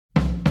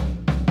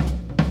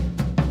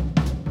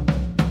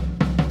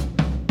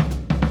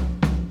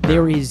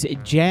There is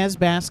Jazz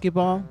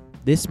basketball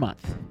this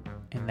month,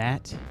 and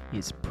that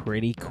is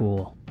pretty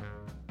cool.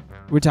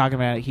 We're talking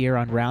about it here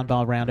on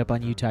Roundball Roundup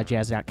on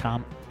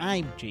UtahJazz.com.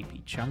 I'm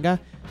JP Chunga.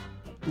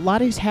 A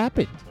lot has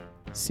happened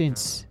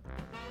since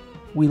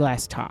we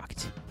last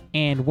talked,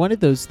 and one of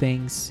those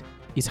things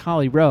is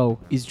Holly Rowe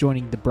is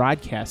joining the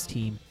broadcast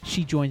team.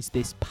 She joins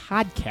this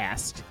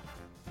podcast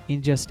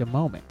in just a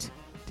moment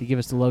to give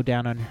us the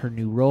lowdown on her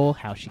new role,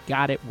 how she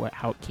got it,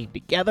 how it came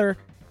together,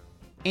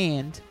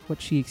 and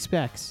what she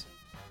expects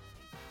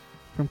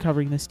from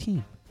covering this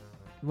team.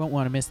 You won't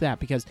want to miss that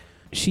because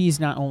she's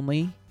not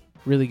only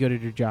really good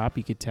at her job,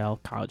 you could tell,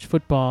 college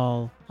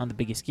football, on the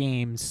biggest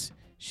games.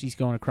 She's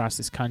going across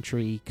this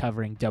country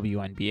covering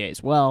WNBA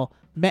as well.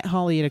 Met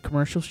Holly at a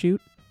commercial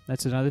shoot.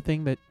 That's another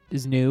thing that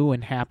is new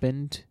and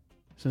happened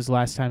since the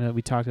last time that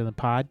we talked on the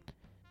pod.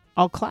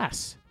 All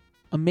class.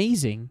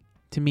 Amazing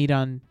to meet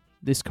on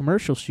this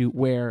commercial shoot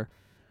where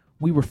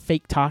we were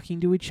fake talking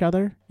to each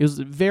other. It was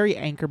very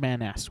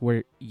Anchorman-esque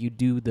where you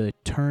do the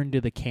turn to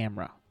the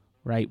camera,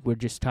 right? We're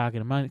just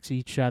talking amongst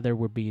each other.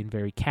 We're being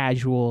very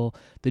casual.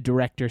 The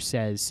director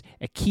says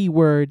a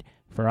keyword.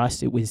 For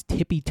us, it was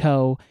tippy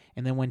toe.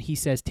 And then when he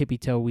says tippy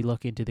toe, we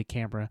look into the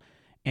camera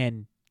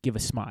and give a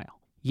smile.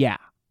 Yeah,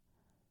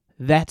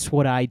 that's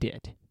what I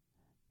did.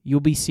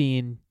 You'll be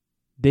seeing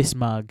this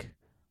mug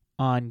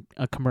on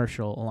a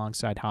commercial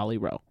alongside Holly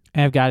Rowe.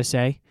 And I've got to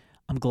say,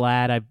 I'm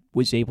glad I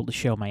was able to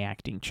show my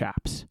acting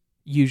chops.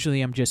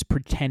 Usually I'm just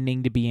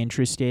pretending to be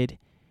interested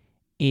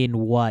in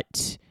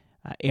what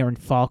Aaron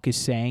Falk is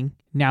saying.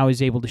 Now I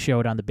was able to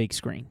show it on the big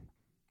screen.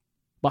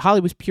 But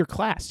Holly was pure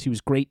class. She was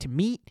great to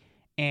meet,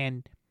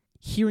 and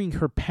hearing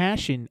her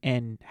passion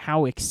and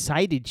how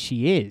excited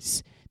she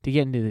is to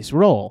get into this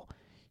role,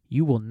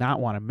 you will not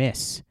want to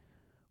miss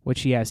what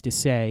she has to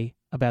say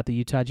about the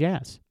Utah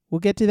Jazz. We'll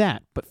get to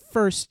that. But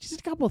first, just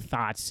a couple of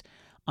thoughts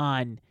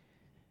on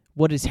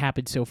what has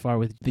happened so far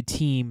with the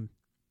team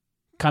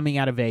coming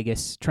out of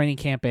Vegas. Training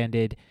camp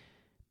ended.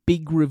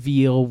 Big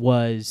reveal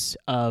was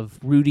of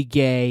Rudy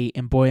Gay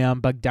and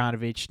Bojan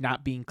Bogdanovic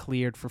not being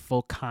cleared for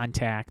full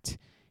contact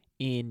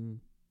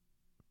in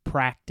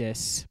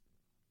practice.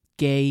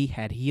 Gay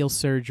had heel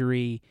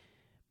surgery.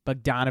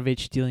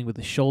 Bogdanovic dealing with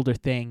a shoulder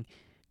thing.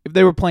 If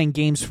they were playing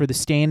games for the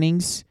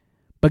standings,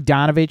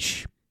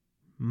 Bogdanovic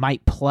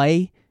might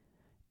play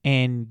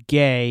and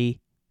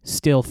Gay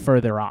still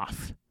further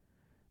off.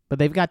 But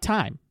they've got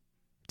time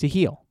to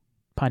heal,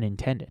 pun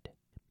intended.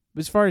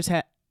 As far as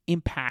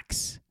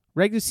impacts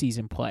regular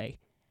season play,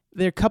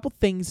 there are a couple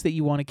things that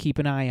you want to keep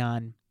an eye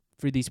on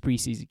for these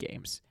preseason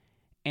games.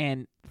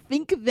 And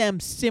think of them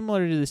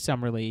similar to the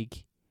Summer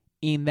League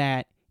in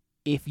that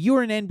if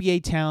you're an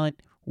NBA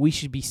talent, we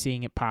should be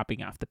seeing it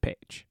popping off the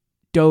page.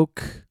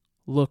 Doak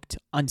looked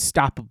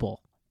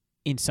unstoppable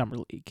in Summer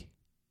League.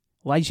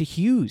 Elijah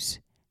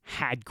Hughes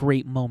had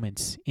great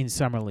moments in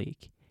Summer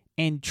League.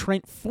 And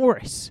Trent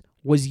Forrest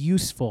was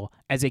useful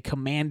as a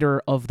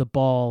commander of the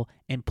ball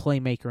and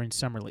playmaker in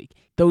Summer League.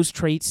 Those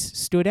traits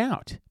stood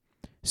out.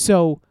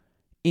 So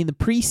in the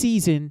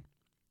preseason,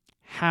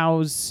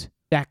 how's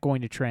that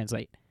going to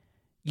translate?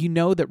 You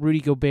know that Rudy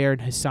Gobert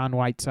and Hassan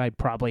Whiteside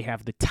probably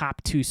have the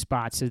top two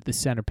spots at the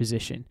center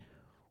position.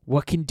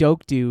 What can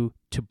Doak do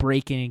to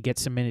break in and get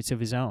some minutes of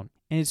his own?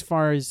 And as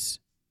far as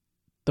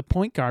the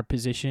point guard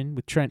position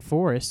with Trent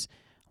Forrest,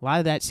 a lot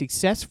of that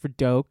success for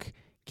Doak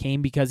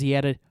came because he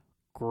had a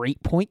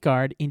great point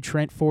guard in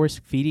Trent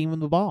Forrest feeding him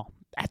the ball.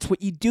 That's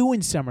what you do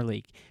in Summer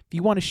League. If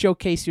you want to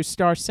showcase your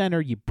star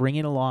center, you bring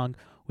it along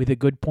with a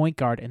good point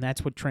guard, and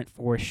that's what Trent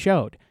Forrest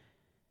showed.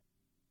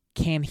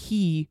 Can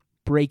he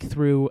break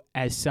through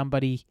as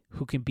somebody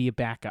who can be a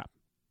backup?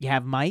 You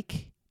have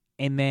Mike,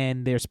 and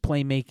then there's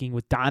playmaking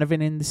with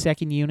Donovan in the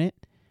second unit,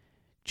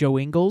 Joe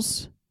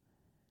Ingles,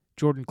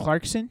 Jordan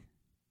Clarkson,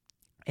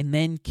 and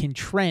then can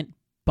Trent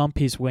bump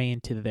his way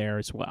into there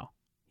as well?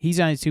 He's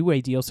on a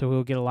two-way deal, so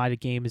he'll get a lot of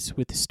games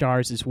with the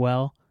Stars as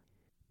well.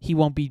 He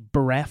won't be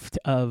bereft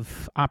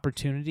of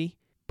opportunity,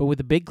 but with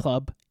a big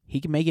club, he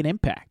can make an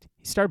impact.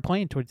 He started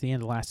playing towards the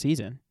end of last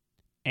season,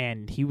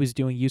 and he was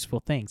doing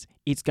useful things.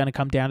 It's going to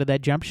come down to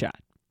that jump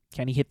shot.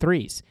 Can he hit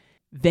threes?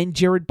 Then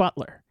Jared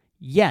Butler.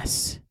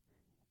 Yes,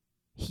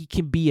 he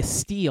can be a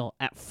steal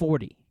at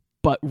 40,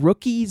 but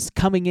rookies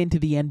coming into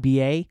the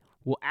NBA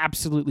will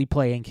absolutely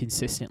play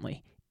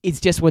inconsistently.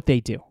 It's just what they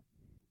do.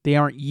 They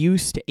aren't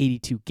used to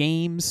 82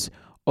 games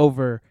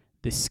over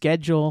the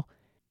schedule.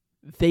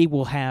 They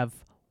will have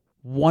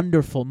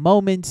wonderful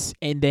moments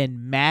and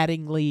then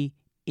maddeningly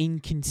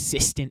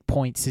inconsistent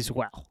points as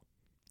well.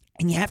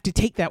 And you have to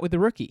take that with the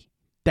rookie.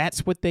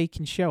 That's what they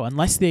can show.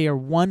 Unless they are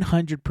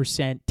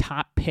 100%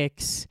 top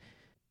picks,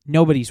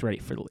 nobody's ready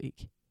for the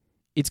league.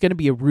 It's going to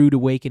be a rude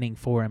awakening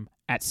for him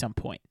at some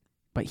point.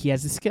 But he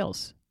has the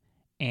skills.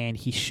 And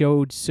he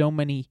showed so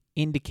many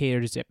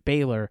indicators at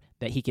Baylor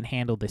that he can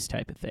handle this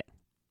type of thing.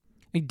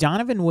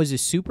 Donovan was a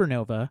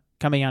supernova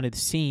coming onto the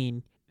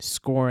scene,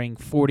 scoring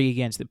 40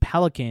 against the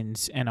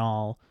Pelicans and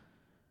all,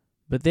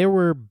 but there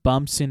were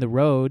bumps in the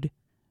road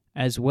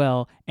as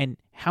well. And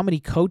how many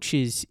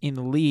coaches in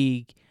the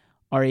league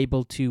are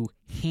able to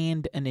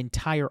hand an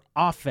entire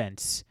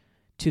offense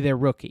to their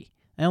rookie.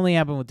 That only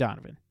happened with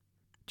Donovan.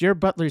 Jared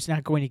Butler's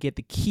not going to get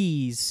the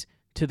keys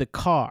to the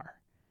car.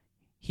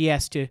 He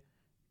has to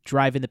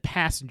drive in the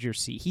passenger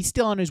seat. He's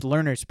still on his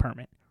learner's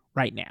permit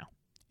right now.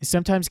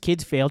 Sometimes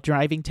kids fail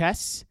driving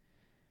tests.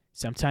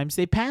 Sometimes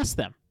they pass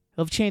them.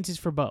 They'll have chances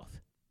for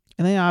both.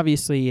 And then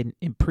obviously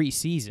in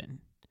preseason,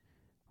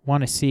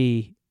 want to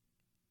see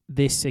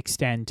this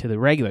extend to the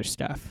regular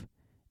stuff.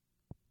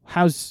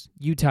 How's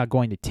Utah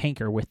going to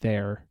tinker with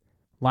their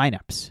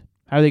lineups?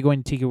 How are they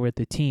going to tinker with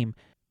the team?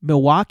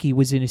 Milwaukee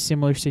was in a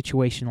similar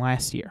situation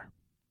last year.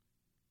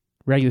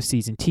 Regular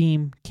season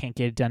team, can't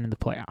get it done in the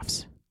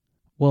playoffs.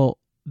 Well,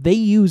 they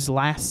used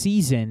last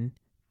season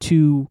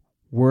to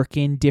work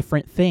in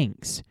different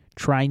things,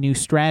 try new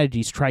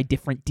strategies, try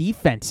different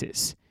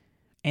defenses.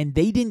 And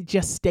they didn't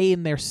just stay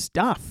in their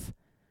stuff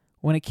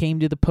when it came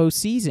to the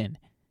postseason.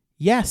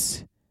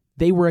 Yes,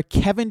 they were a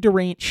Kevin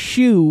Durant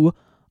shoe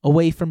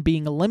away from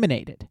being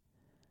eliminated.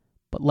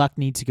 But luck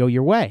needs to go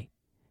your way.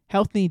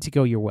 Health needs to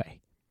go your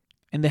way.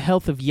 And the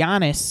health of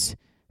Giannis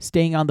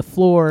staying on the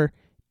floor,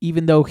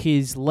 even though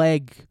his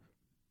leg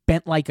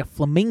bent like a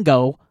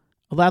flamingo,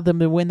 allowed them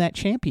to win that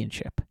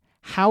championship.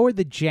 How are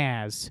the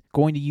Jazz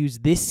going to use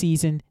this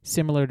season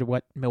similar to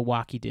what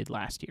Milwaukee did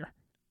last year?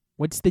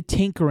 What's the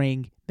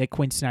tinkering that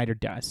Quinn Snyder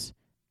does?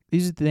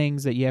 These are the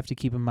things that you have to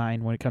keep in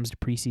mind when it comes to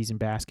preseason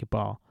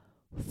basketball.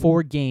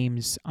 4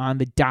 games on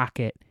the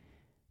docket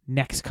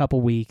next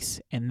couple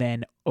weeks, and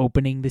then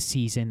opening the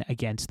season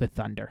against the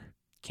Thunder.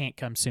 Can't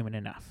come soon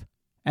enough.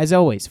 As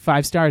always,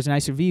 5 stars,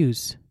 nice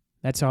reviews.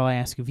 That's all I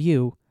ask of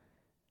you.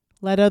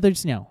 Let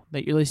others know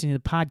that you're listening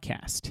to the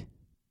podcast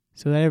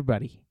so that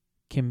everybody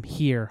can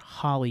hear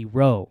Holly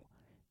Rowe,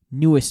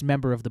 newest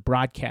member of the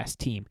broadcast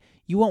team.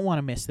 You won't want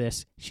to miss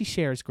this. She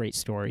shares great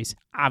stories,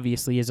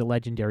 obviously is a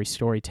legendary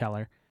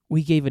storyteller.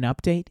 We gave an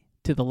update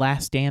to the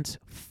Last Dance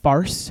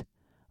farce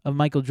of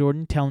Michael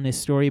Jordan telling his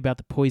story about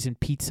the poisoned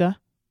pizza.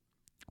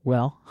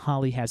 Well,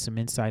 Holly has some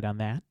insight on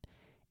that.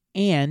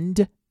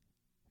 And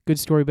good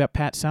story about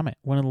Pat Summitt,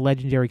 one of the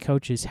legendary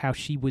coaches, how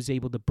she was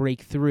able to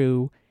break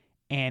through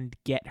and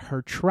get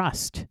her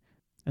trust.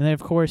 And then,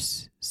 of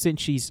course, since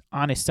she's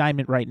on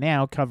assignment right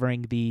now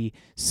covering the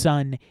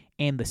sun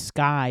and the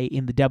sky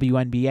in the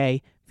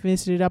WNBA,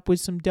 finished it up with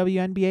some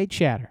WNBA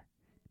chatter.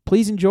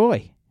 Please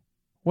enjoy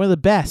one of the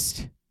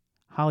best,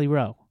 Holly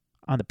Rowe,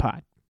 on the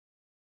pod.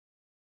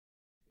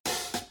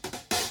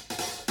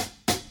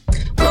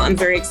 Well, I'm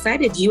very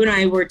excited. You and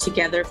I were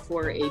together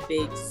for a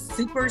big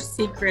super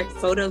secret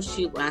photo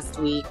shoot last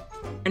week,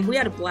 and we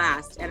had a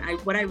blast. And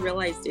what I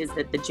realized is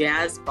that the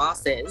Jazz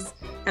bosses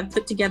have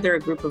put together a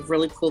group of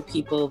really cool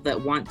people that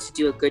want to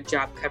do a good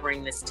job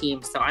covering this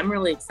team. So I'm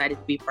really excited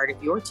to be part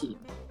of your team.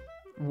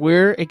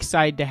 We're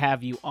excited to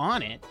have you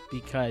on it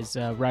because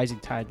rising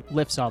tide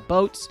lifts all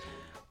boats.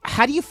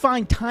 How do you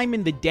find time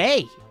in the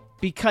day?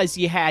 Because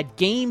you had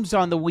games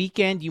on the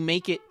weekend, you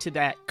make it to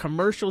that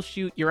commercial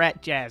shoot, you're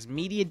at Jazz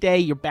Media Day,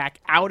 you're back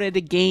out at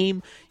a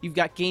game, you've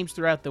got games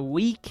throughout the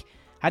week.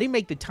 How do you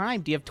make the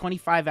time? Do you have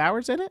 25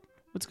 hours in it?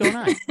 What's going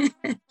on?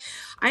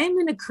 I am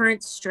in a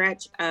current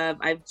stretch of,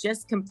 I've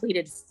just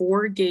completed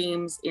 4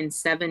 games in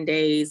 7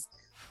 days,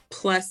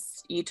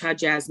 plus Utah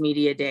Jazz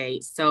Media Day.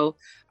 So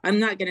I'm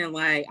not going to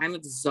lie, I'm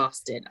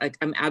exhausted. Like,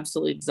 I'm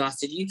absolutely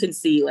exhausted. You can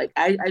see, like,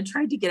 I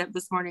tried to get up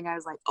this morning. I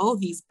was like, oh,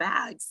 these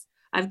bags.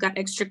 I've got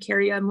extra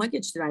carry-on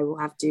luggage that I will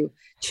have to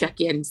check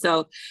in.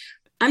 So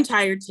I'm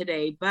tired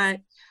today,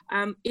 but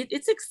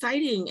it's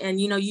exciting. And,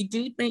 you know, you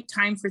do make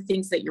time for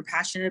things that you're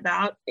passionate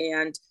about.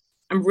 And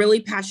I'm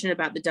really passionate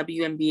about the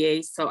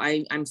WNBA. So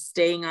I'm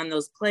staying on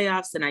those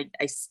playoffs, and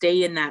I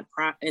stay in that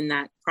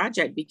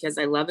project because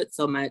I love it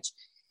so much.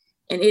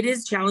 And it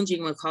is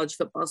challenging when college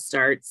football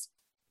starts.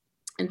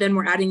 And then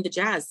we're adding the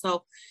Jazz.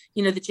 So,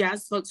 you know, the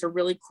Jazz folks are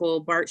really cool.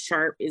 Bart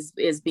Sharp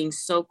is being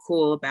so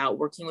cool about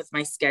working with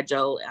my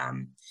schedule.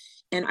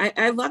 And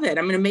I love it.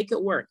 I'm going to make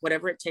it work.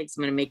 Whatever it takes,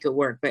 I'm going to make it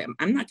work. But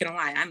I'm not going to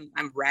lie.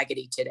 I'm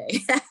raggedy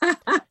today.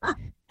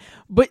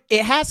 But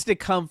it has to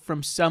come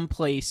from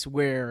someplace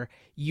where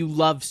you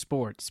love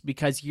sports,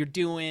 because you're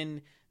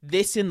doing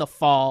this in the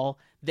fall.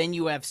 Then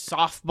you have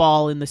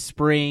softball in the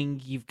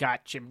spring. You've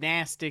got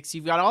gymnastics.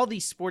 You've got all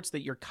these sports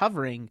that you're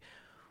covering.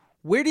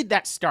 Where did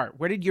that start?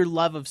 Where did your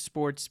love of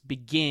sports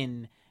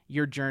begin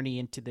your journey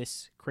into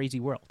this crazy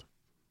world?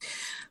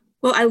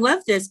 Well, I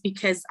love this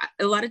because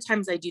a lot of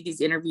times I do these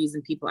interviews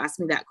and people ask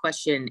me that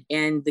question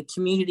and the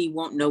community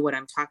won't know what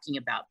I'm talking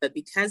about. But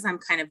because I'm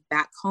kind of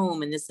back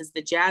home and this is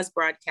the Jazz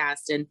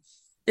broadcast and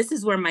this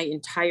is where my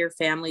entire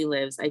family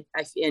lives,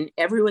 and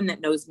everyone that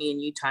knows me in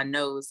Utah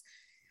knows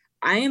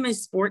I am a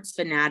sports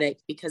fanatic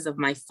because of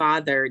my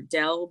father,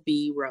 Del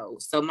B. Rowe.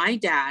 So my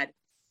dad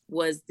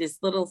was this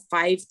little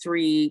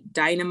 5'3"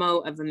 dynamo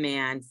of a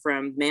man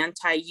from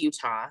Manti,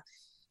 Utah.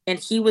 And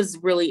he was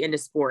really into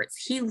sports.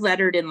 He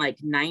lettered in like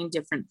 9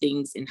 different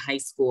things in high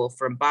school,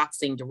 from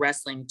boxing to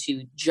wrestling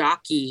to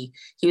jockey.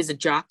 He was a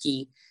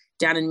jockey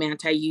down in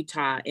Manti,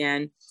 Utah.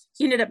 And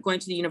he ended up going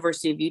to the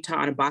University of Utah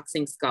on a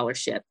boxing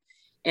scholarship.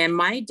 And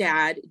my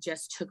dad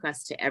just took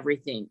us to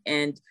everything.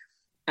 And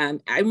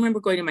I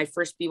remember going to my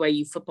first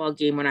BYU football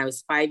game when I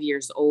was 5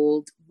 years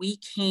old. We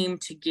came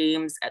to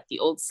games at the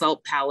old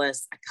Salt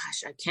Palace.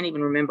 Gosh, I can't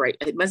even remember.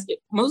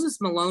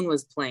 Moses Malone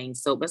was playing,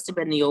 so it must have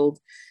been the old,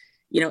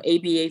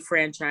 ABA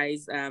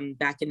franchise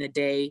back in the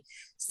day.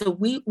 So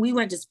we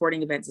went to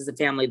sporting events as a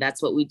family.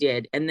 That's what we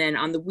did. And then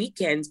on the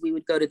weekends, we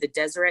would go to the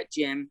Deseret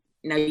Gym.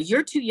 Now,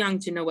 you're too young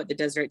to know what the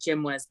Deseret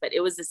Gym was, but it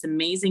was this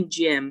amazing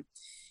gym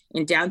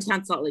in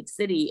downtown Salt Lake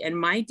City. And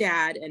my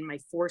dad and my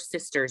 4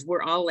 sisters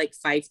were all like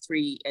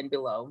 5'3" and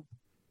below.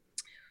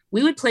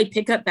 We would play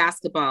pickup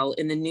basketball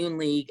in the noon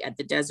league at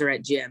the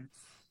Deseret Gym.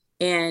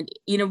 And,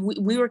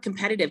 we were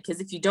competitive because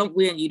if you don't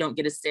win, you don't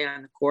get to stay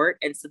on the court.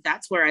 And so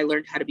that's where I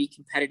learned how to be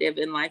competitive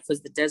in life,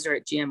 was the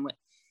Deseret Gym.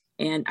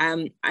 And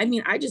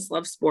I just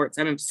love sports.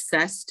 I'm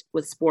obsessed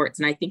with sports.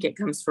 And I think it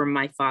comes from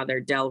my father,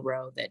 Del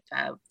Rowe,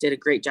 that did a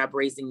great job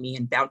raising me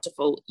in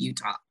Bountiful,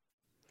 Utah.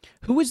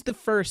 Who was the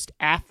first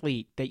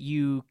athlete that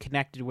you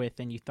connected with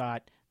and you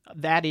thought,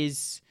 that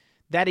is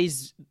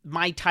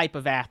my type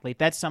of athlete?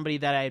 That's somebody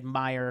that I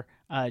admire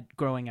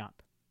growing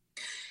up.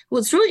 Well,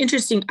 it's really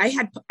interesting.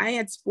 I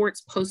had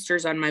sports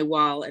posters on my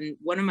wall, and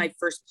one of my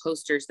first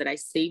posters that I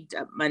saved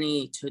up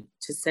money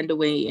to send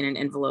away in an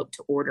envelope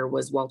to order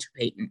was Walter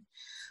Payton.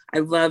 I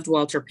loved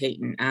Walter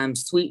Payton.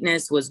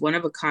 Sweetness was one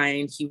of a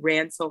kind. He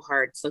ran so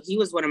hard. So he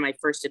was one of my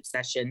first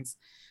obsessions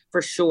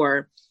for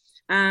sure.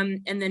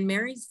 And then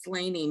Mary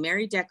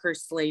Decker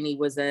Slaney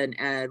was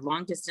a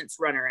long distance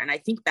runner. And I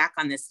think back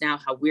on this now,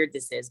 how weird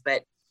this is,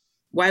 but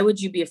why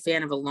would you be a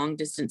fan of a long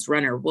distance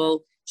runner?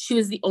 Well, she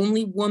was the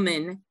only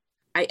woman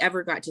I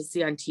ever got to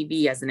see on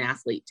TV as an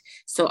athlete.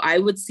 So I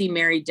would see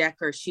Mary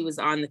Decker. She was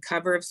on the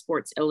cover of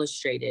Sports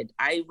Illustrated.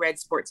 I read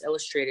Sports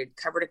Illustrated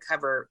cover to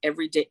cover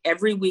every day,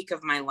 every week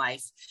of my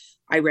life.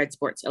 I read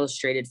Sports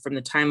Illustrated from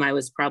the time I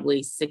was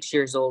probably 6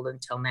 years old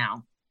until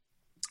now.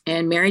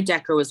 And Mary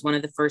Decker was one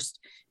of the first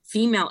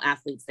female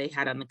athletes they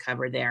had on the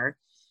cover there.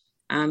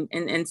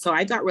 And so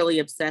I got really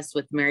obsessed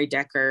with Mary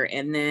Decker.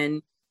 And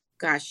then,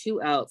 gosh,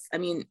 who else? I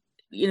mean,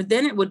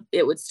 then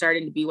it would start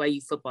into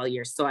BYU football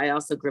years. So I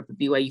also grew up a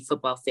BYU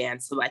football fan.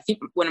 So I think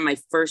one of my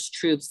first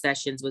true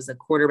obsessions was a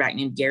quarterback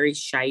named Gary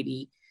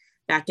Scheide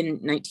back in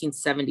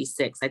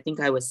 1976. I think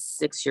I was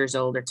 6 years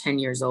old or 10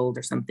 years old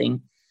or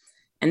something.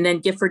 And then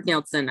Gifford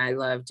Nielsen I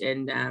loved,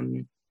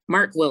 and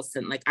Mark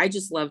Wilson. Like, I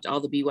just loved all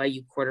the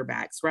BYU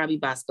quarterbacks, Robbie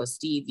Bosco,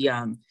 Steve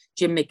Young,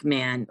 Jim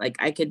McMahon. Like,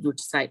 I could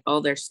recite all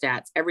their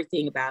stats,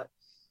 everything about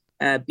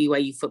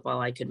BYU football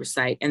I could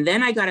recite. And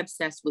then I got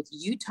obsessed with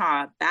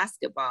Utah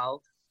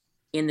basketball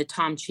in the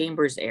Tom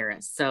Chambers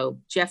era. So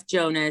Jeff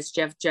Jonas,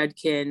 Jeff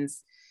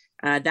Judkins,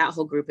 that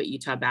whole group at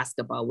Utah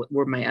basketball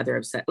were my other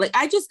obsessed. Like,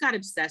 I just got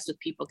obsessed with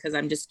people because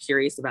I'm just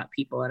curious about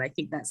people. And I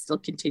think that still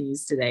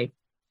continues today.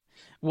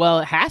 Well,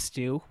 it has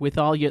to, with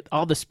all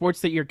the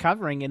sports that you're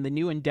covering and the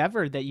new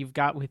endeavor that you've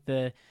got with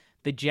the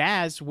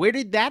Jazz. Where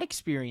did that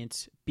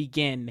experience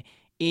begin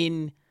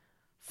in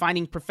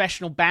finding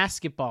professional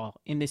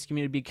basketball in this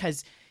community?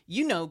 Because,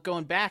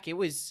 going back, it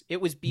was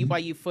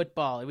BYU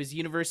football. It was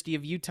University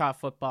of Utah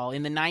football.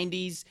 In the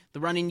 90s, the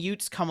Runnin'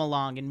 Utes come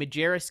along and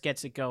Majerus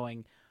gets it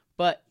going.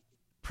 But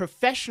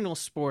professional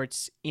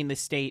sports in the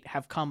state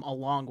have come a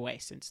long way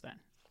since then.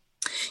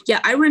 Yeah,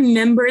 I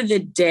remember the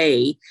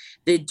day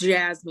the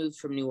Jazz moved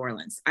from New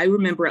Orleans. I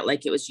remember it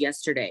like it was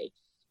yesterday.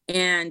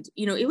 And,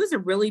 it was a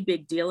really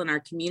big deal in our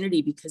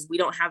community because we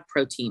don't have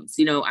pro teams.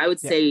 I would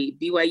say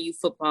BYU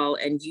football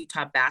and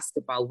Utah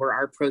basketball were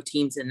our pro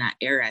teams in that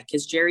era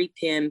because Jerry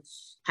Pym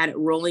had it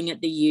rolling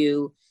at the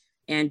U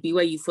and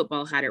BYU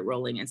football had it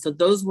rolling. And so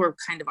those were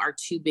kind of our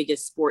two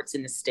biggest sports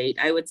in the state,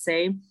 I would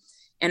say.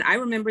 And I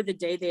remember the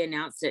day they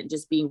announced it and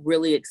just being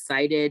really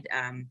excited.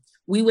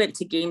 We went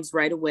to games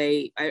right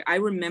away. I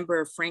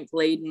remember Frank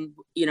Layden,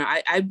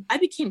 I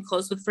became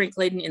close with Frank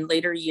Layden in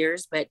later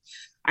years, but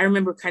I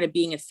remember kind of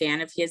being a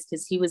fan of his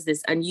because he was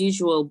this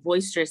unusual,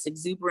 boisterous,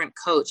 exuberant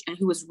coach and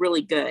who was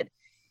really good.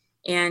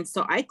 And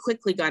so I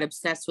quickly got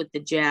obsessed with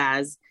the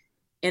Jazz.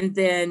 And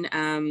then,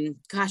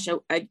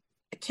 I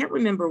can't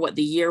remember what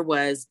the year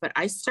was, but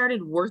I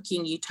started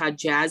working Utah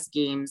Jazz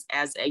games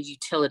as a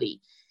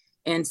utility.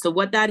 And so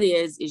what that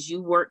is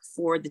you work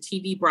for the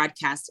TV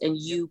broadcast and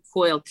you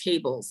coil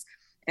cables.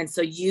 And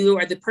so you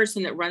are the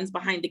person that runs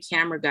behind the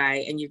camera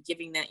guy and you're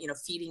giving that,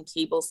 feeding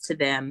cables to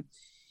them.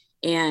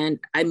 And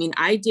I mean,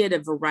 I did a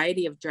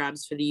variety of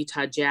jobs for the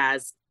Utah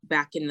Jazz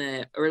back in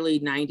the early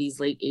 90s,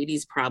 late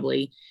 80s,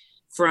 probably.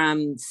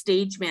 From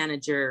stage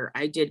manager,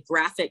 I did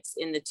graphics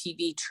in the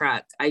TV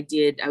truck. I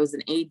was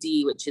an AD,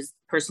 which is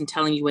the person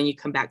telling you when you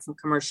come back from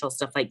commercial,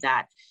 stuff like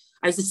that.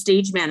 I was a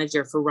stage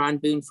manager for Ron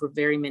Boone for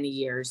very many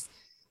years.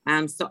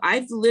 So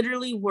I've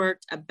literally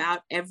worked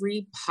about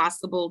every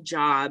possible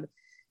job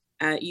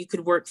you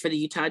could work for the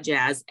Utah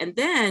Jazz. And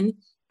then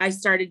I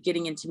started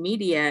getting into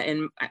media.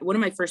 And one of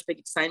my first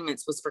big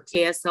assignments was for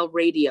KSL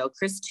Radio.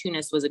 Chris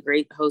Tunis was a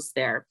great host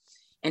there.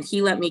 And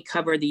he let me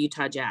cover the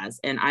Utah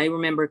Jazz. And I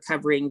remember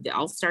covering the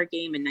All-Star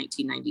game in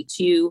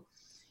 1992.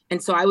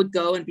 And so I would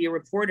go and be a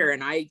reporter.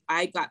 And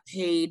I got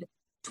paid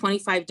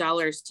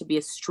 $25 to be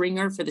a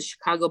stringer for the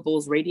Chicago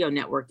Bulls radio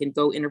network and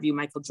go interview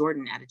Michael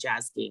Jordan at a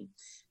Jazz game.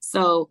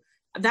 So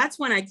that's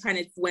when I kind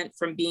of went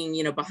from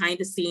being, behind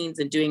the scenes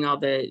and doing all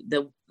the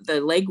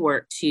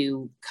legwork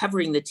to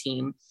covering the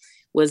team,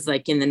 was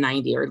like in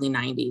the early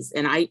 90s.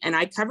 And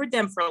I covered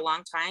them for a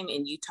long time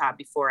in Utah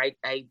before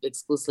I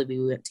exclusively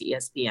went to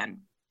ESPN.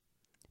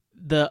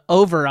 The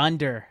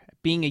over-under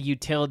being a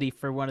utility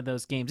for one of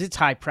those games, it's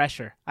high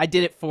pressure. I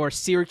did it for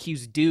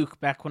Syracuse Duke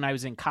back when I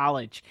was in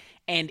college.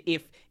 And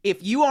if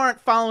you aren't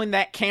following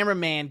that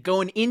cameraman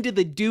going into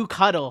the Duke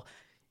huddle,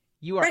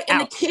 you are right.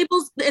 out. And the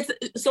cables,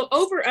 so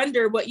over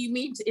under, what you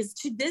mean is,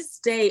 to this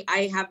day,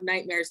 I have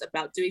nightmares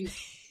about doing.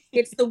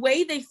 It's the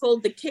way they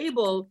fold the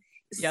cable.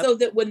 Yep. So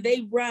that when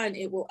they run,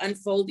 it will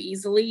unfold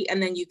easily,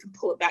 and then you can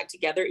pull it back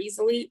together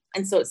easily.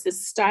 And so it's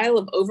this style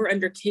of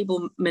over-under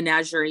cable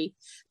menagerie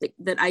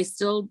that I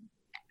sort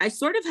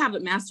of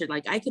haven't mastered.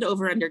 Like, I could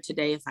over-under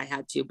today if I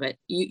had to, but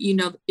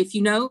if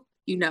you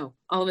know,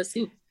 all of us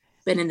who've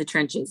been in the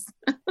trenches.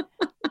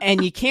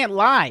 And you can't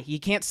lie. You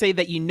can't say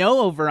that you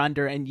know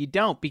over-under and you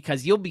don't,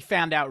 because you'll be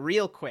found out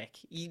real quick.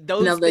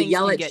 Those things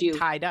can get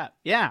tied up.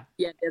 Yeah.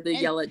 Yeah, they'll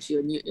yell at you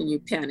and you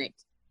panic.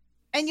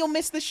 And you'll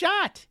miss the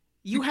shot.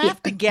 You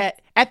have to get,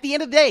 at the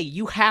end of the day,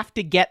 you have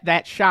to get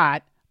that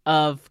shot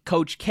of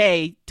Coach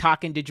K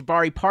talking to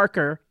Jabari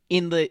Parker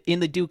in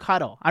the Duke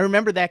huddle. I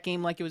remember that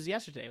game like it was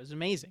yesterday. It was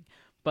amazing.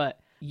 But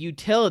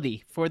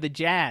utility for the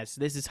Jazz,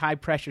 this is high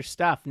pressure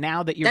stuff.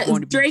 Now that you're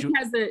going to Drake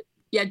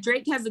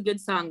has a good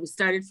song. We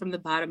started from the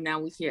bottom, now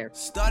we're here.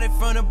 Started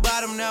from the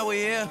bottom, now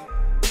we're here.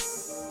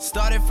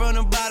 Started from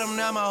the bottom,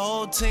 now my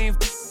whole team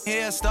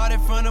here. Started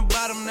from the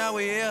bottom, now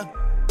we're here.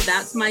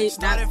 That's my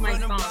song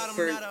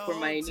for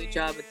my new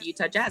job at the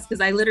Utah Jazz, because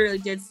I literally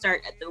did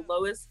start at the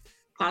lowest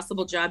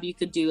possible job you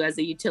could do as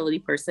a utility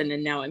person,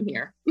 and now I'm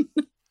here.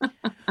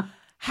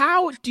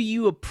 How do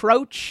you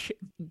approach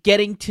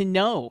getting to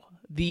know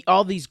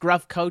all these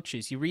gruff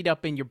coaches? You read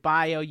up in your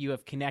bio, you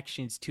have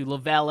connections to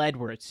Lavelle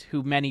Edwards,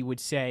 who many would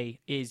say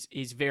is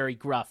very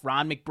gruff.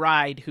 Ron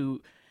McBride,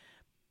 who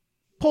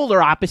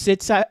polar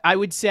opposites, I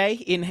would say,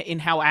 in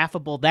how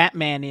affable that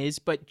man is.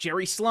 But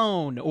Jerry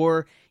Sloan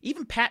or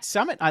even Pat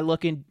Summitt, I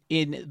look in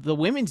the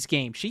women's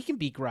game, she can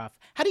be gruff.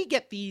 How do you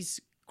get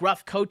these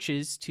gruff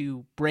coaches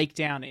to break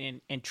down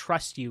and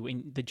trust you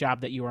in the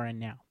job that you are in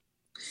now?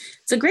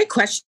 It's a great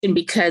question,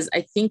 because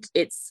I think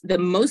it's the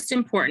most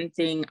important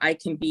thing I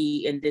can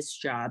be in this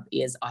job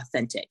is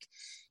authentic.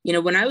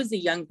 When I was a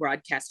young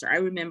broadcaster, I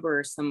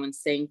remember someone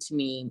saying to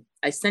me,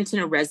 I sent in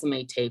a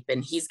resume tape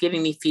and he's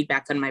giving me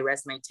feedback on my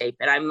resume tape.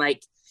 And I'm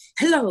like,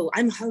 hello,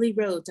 I'm Holly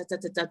Rowe, da, da,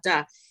 da, da,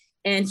 da.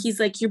 And he's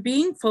like, you're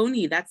being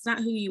phony. That's not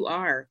who you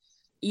are.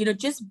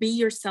 Just be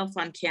yourself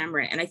on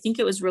camera. And I think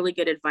it was really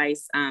good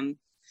advice.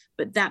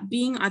 But that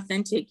being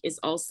authentic is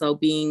also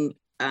being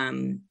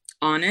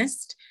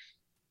honest,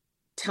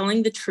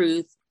 telling the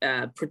truth,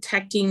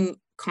 protecting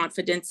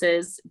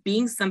confidences,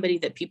 being somebody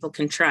that people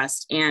can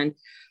trust. And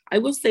I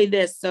will say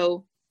this.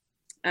 So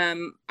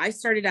I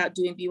started out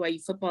doing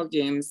BYU football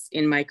games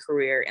in my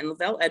career, and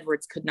Lavelle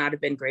Edwards could not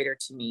have been greater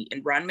to me.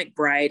 And Ron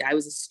McBride, I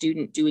was a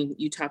student doing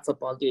Utah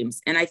football games.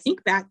 And I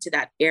think back to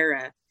that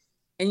era,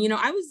 and,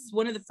 I was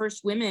one of the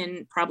first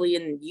women probably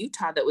in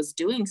Utah that was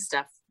doing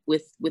stuff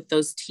with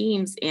those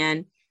teams.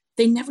 And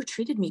they never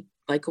treated me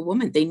like a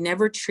woman. They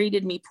never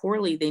treated me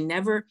poorly.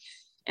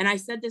 And I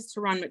said this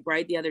to Ron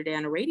McBride the other day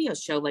on a radio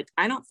show, like,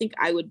 I don't think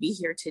I would be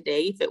here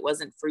today if it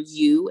wasn't for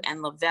you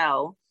and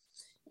Lavelle.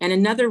 And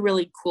another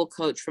really cool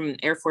coach from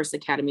Air Force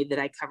Academy that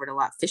I covered a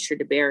lot, Fisher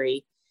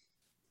DeBerry,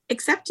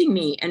 accepting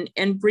me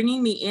and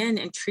bringing me in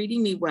and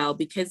treating me well,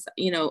 because,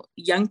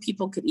 young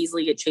people could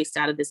easily get chased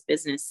out of this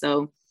business.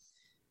 So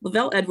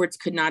Lavelle Edwards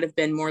could not have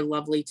been more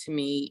lovely to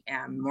me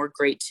and more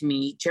great to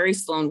me. Jerry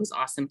Sloan was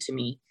awesome to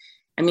me.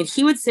 I mean,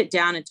 he would sit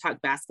down and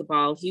talk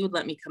basketball. He would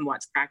let me come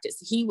watch practice.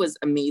 He was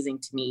amazing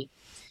to me.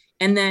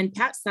 And then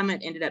Pat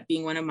Summitt ended up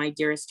being one of my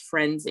dearest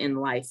friends in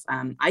life.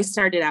 I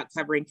started out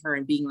covering her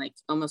and being like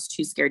almost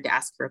too scared to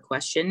ask her a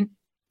question.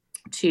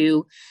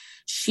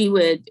 She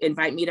would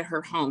invite me to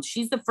her home.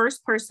 She's the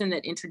first person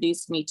that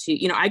introduced me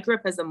to, I grew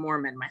up as a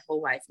Mormon my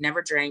whole life,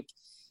 never drank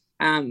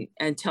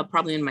until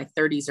probably in my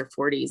 30s or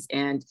 40s.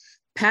 And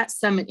Pat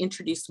Summitt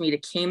introduced me to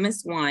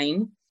Caymus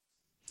wine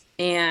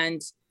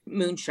and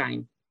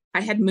moonshine. I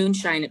had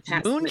moonshine at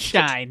Pat Summitt's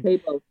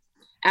table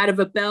out of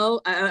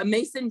a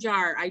mason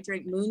jar. I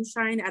drank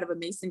moonshine out of a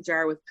mason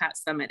jar with Pat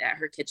Summitt at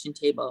her kitchen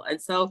table. And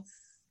so,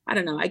 I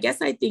don't know, I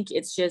guess I think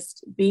it's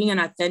just being an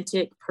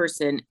authentic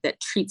person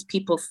that treats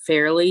people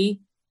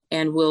fairly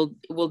and will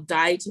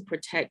die to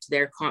protect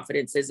their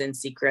confidences and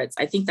secrets.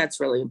 I think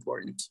that's really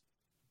important.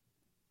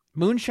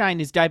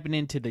 Moonshine is diving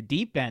into the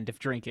deep end of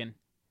drinking.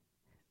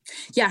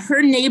 Yeah,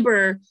 her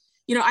neighbor,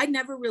 I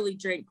never really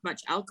drank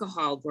much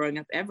alcohol growing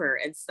up ever.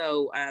 And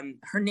so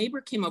her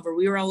neighbor came over.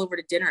 We were all over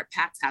to dinner at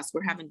Pat's house.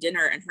 We're having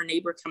dinner and her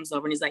neighbor comes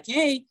over and he's like,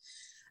 hey,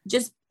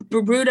 just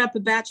brewed up a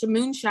batch of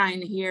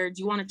moonshine here.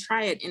 Do you want to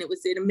try it? And it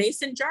was in a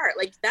mason jar.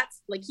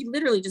 He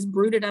literally just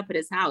brewed it up at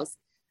his house,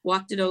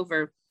 walked it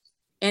over.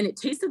 and it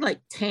tasted like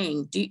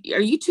Tang.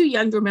 Are you too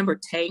young to remember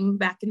Tang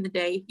back in the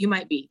day? You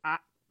might be.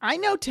 I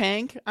know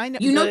Tang. I know.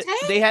 You know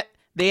Tang?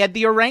 They had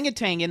the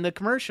orangutan in the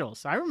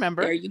commercials. I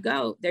remember. There you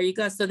go.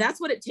 So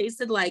that's what it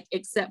tasted like,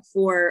 except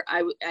for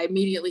I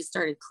immediately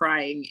started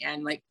crying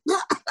and like,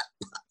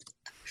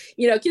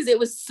 because it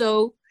was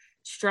so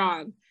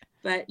strong.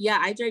 But yeah,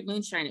 I drank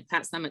moonshine at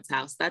Pat Summitt's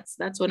house.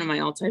 That's one of my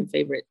all-time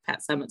favorite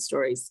Pat Summitt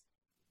stories.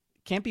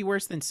 Can't be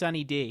worse than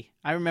Sunny D.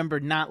 I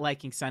remember not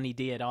liking Sunny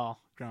D at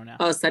all growing up.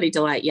 Oh, Sunny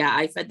Delight. Yeah,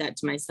 I fed that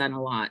to my son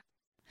a lot.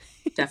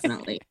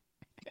 Definitely.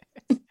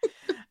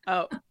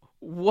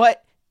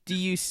 What do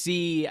you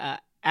see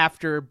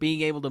after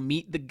being able to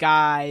meet the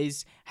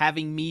guys,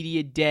 having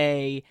media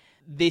day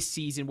this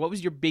season? What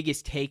was your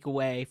biggest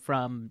takeaway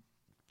from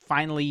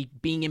finally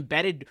being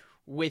embedded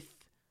with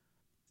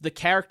the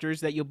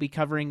characters that you'll be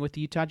covering with the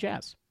Utah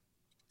Jazz?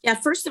 Yeah,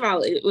 first of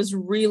all, it was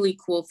really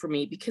cool for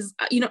me because,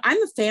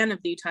 I'm a fan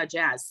of the Utah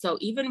Jazz. So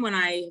even when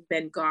I've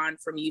been gone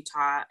from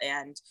Utah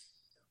and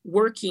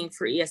working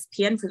for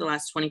ESPN for the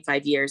last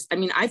 25 years,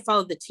 I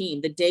followed the team.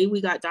 The day we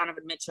got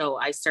Donovan Mitchell,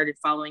 I started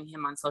following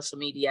him on social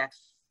media.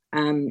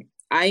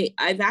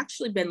 I've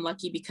actually been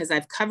lucky because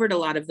I've covered a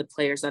lot of the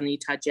players on the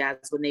Utah Jazz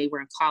when they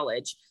were in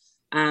college.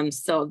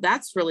 So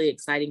that's really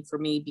exciting for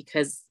me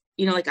because,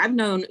 I've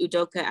known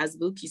Udoka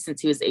Azubuike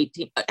since he was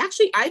 18.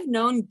 Actually, I've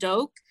known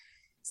Doke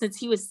since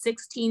he was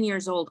 16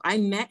 years old. I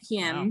met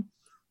him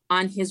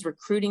on his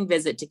recruiting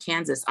visit to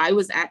Kansas. I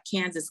was at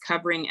Kansas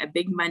covering a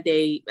big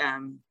Monday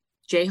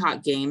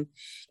Jayhawk game,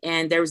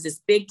 and there was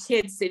this big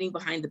kid sitting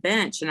behind the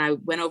bench, and I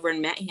went over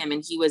and met him,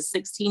 and he was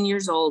 16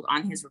 years old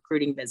on his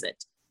recruiting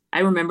visit.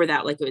 I remember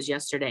that like it was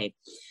yesterday.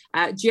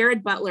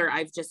 Jared Butler,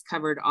 I've just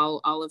covered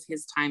all of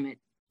his time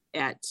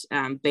at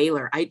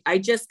Baylor. I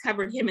just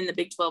covered him in the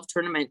Big 12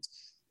 tournament,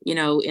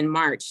 in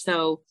March.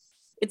 So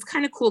it's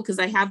kind of cool because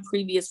I have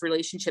previous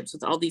relationships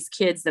with all these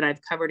kids that I've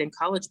covered in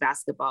college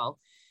basketball.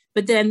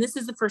 But then this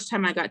is the first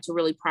time I got to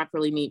really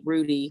properly meet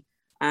Rudy.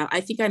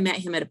 I think I met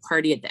him at a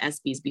party at the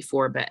ESPYs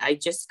before, but I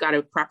just got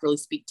to properly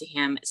speak to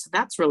him. So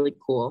that's really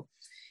cool.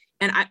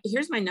 And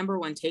here's my number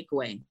one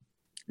takeaway.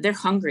 They're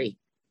hungry.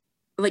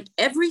 Like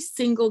every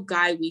single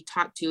guy we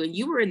talked to, and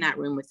you were in that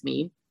room with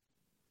me,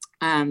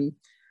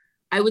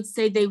 I would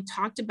say they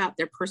talked about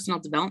their personal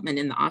development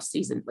in the off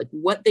season, like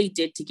what they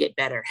did to get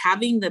better,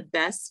 having the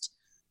best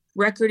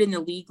record in the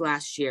league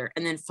last year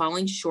and then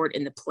falling short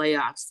in the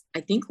playoffs.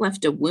 I think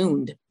left a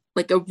wound,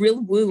 like a real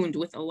wound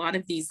with a lot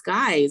of these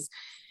guys,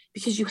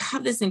 because you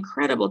have this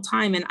incredible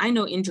time. And I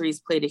know injuries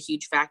played a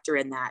huge factor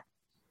in that,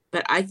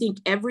 but I think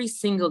every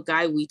single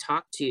guy we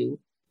talked to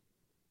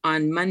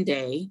on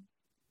Monday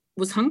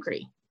was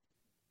hungry.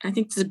 I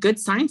think it's a good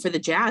sign for the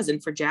Jazz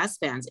and for Jazz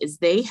fans is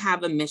they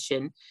have a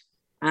mission.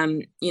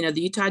 The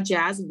Utah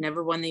Jazz have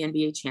never won the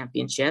NBA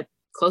championship.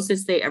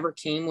 Closest they ever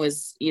came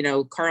was,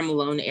 Karl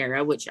Malone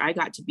era, which I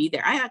got to be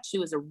there. I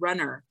actually was a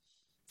runner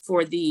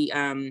for the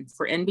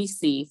for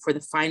NBC for the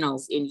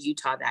finals in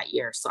Utah that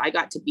year. So I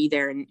got to be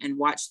there and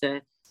watch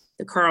the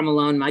Karl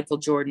Malone, Michael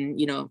Jordan,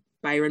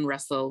 Byron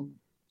Russell.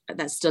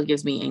 That still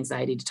gives me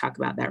anxiety to talk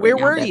about that. Where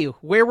were you?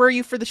 Where were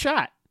you for the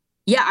shot?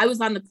 Yeah, I was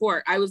on the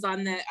court. I was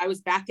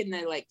back in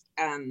the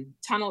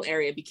tunnel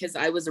area because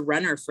I was a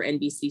runner for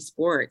NBC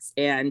Sports.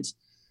 And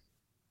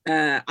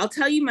I'll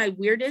tell you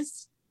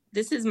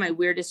this is my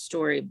weirdest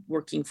story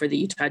working for the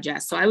Utah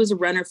Jazz. So I was a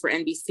runner for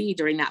NBC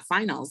during that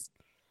finals.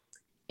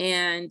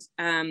 And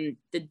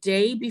the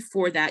day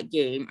before that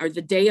game, or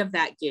the day of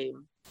that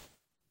game,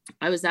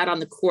 I was out on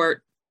the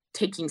court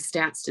taking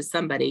stats to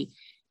somebody.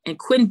 And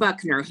Quinn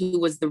Buckner, who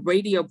was the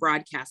radio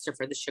broadcaster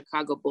for the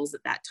Chicago Bulls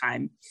at that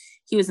time,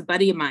 he was a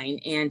buddy of mine.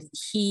 And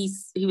he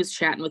was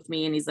chatting with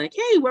me and he's like,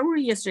 "Hey, where were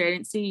you yesterday? I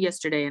didn't see you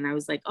yesterday." And I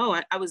was like,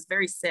 "Oh, I was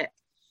very sick."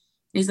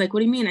 And he's like,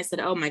 "What do you mean?" I said,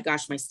 "Oh my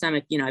gosh, my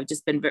stomach, I've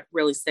just been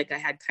really sick. I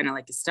had kind of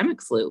like a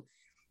stomach flu."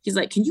 He's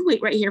like, "Can you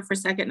wait right here for a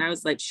second?" And I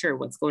was like, "Sure,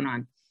 what's going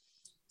on?"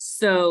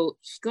 So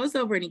he goes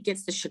over and he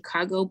gets the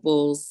Chicago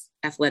Bulls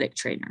athletic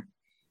trainer.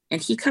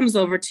 And he comes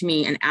over to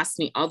me and asks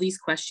me all these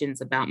questions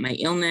about my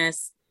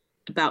illness,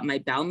 about my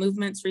bowel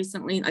movements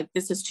recently. Like,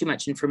 this is too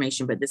much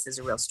information, but this is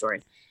a real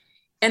story.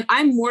 And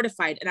I'm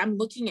mortified. And I'm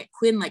looking at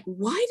Quinn like,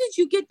 why did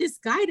you get this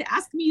guy to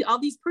ask me all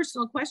these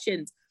personal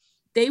questions?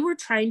 They were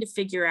trying to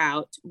figure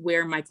out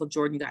where Michael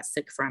Jordan got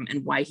sick from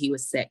and why he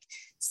was sick.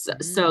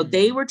 So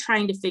they were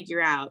trying to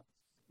figure out,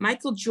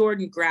 Michael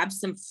Jordan grabbed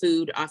some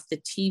food off the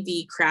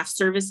TV craft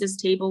services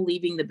table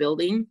leaving the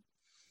building.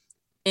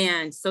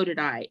 And so did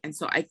I. And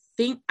so I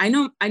think, I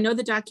know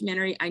the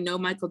documentary. I know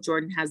Michael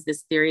Jordan has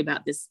this theory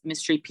about this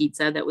mystery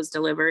pizza that was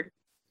delivered.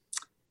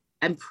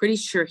 I'm pretty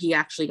sure he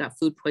actually got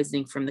food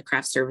poisoning from the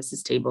craft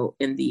services table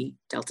in the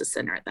Delta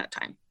Center at that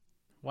time.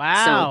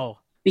 Wow. So,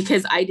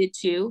 because I did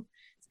too.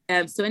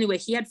 So anyway,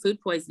 he had food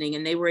poisoning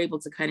and they were able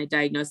to kind of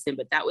diagnose him.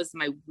 But that was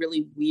my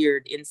really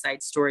weird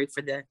inside story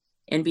for the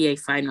NBA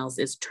finals,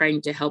 is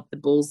trying to help the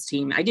Bulls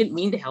team. I didn't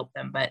mean to help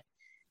them, but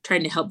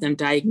trying to help them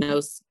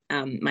diagnose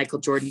Michael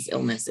Jordan's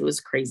illness. It was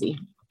crazy.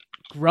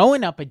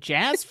 Growing up a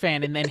Jazz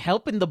fan and then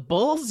helping the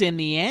Bulls in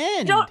the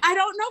end. I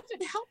don't know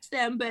if it helped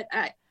them, but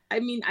I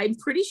mean, I'm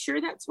pretty sure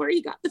that's where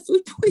he got the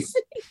food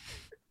poisoning.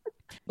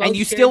 And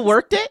you still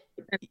worked it?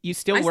 You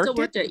still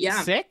worked it?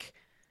 Yeah. Sick?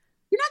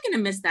 You're not going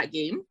to miss that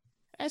game.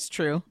 That's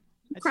true.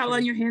 Crawl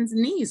on your hands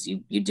and knees.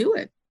 You do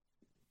it.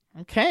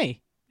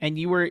 Okay. And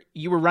you were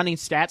running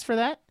stats for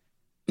that?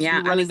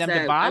 Yeah,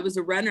 I was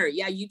a runner.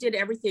 Yeah, you did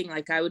everything.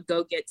 Like I would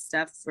go get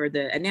stuff for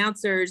the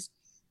announcers.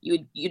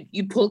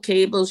 You pull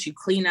cables, you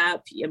clean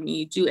up. I mean,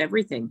 you do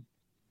everything.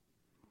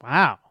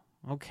 Wow.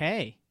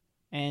 Okay.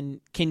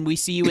 And can we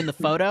see you in the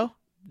photo,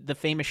 the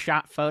famous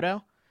shot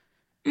photo?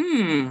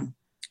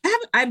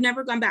 I've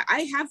never gone back.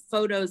 I have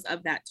photos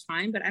of that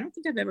time, but I don't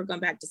think I've ever gone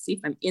back to see if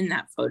I'm in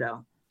that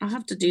photo. I'll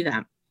have to do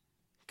that.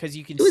 Because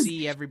you can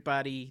see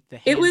everybody.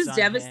 It was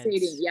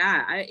devastating.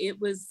 Yeah,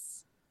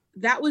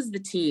 that was the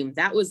team.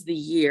 That was the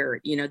year.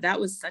 You know, that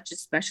was such a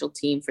special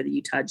team for the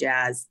Utah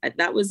Jazz.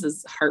 That was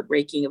as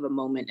heartbreaking of a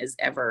moment as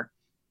ever.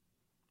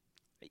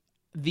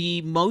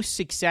 The most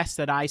success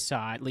that I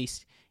saw, at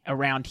least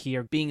around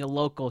here, being a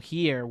local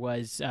here,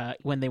 was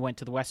when they went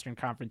to the Western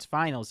Conference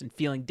Finals and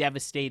feeling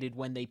devastated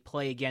when they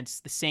play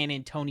against the San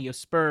Antonio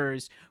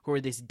Spurs, who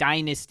are this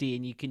dynasty,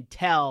 and you can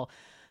tell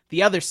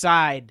the other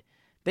side,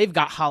 they've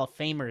got Hall of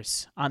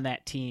Famers on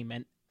that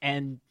team,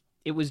 and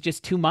it was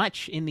just too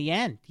much in the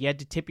end. You had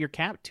to tip your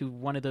cap to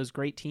one of those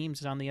great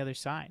teams on the other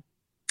side.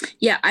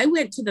 Yeah, I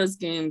went to those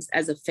games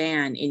as a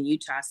fan in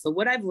Utah. So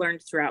what I've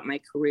learned throughout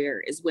my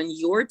career is when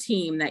your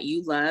team that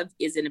you love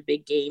is in a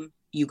big game,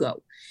 you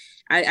go.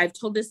 I've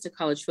told this to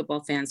college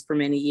football fans for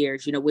many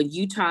years. You know, when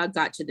Utah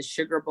got to the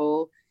Sugar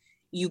Bowl,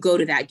 you go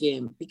to that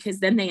game because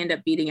then they end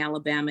up beating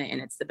Alabama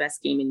and it's the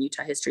best game in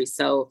Utah history.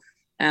 So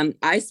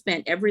I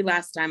spent every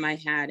last dime I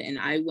had, and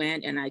I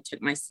went and I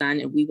took my son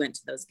and we went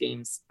to those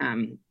games.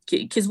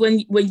 Because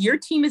when your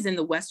team is in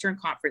the Western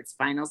Conference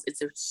Finals,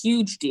 it's a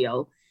huge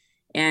deal.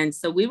 And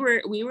so we were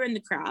in the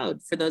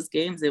crowd for those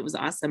games. It was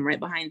awesome, right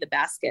behind the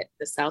basket,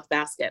 the South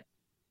basket.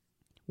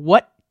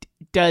 What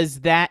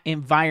does that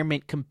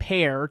environment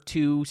compare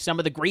to some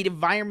of the great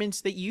environments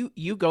that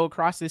you go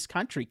across this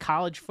country,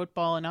 college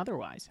football and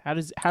otherwise? How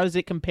does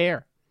it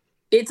compare?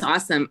 It's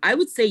awesome. I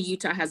would say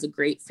Utah has a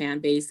great fan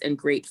base and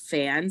great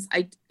fans.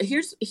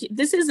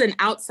 This is an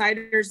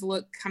outsider's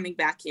look coming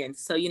back in.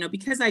 So, you know,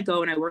 because I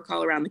go and I work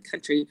all around the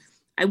country,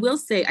 I will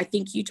say I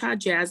think Utah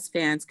Jazz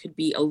fans could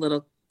be a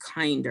little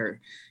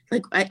kinder.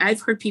 Like I've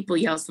heard people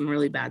yell some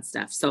really bad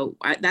stuff. So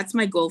that's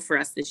my goal for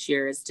us this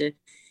year is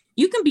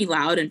you can be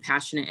loud and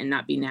passionate and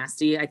not be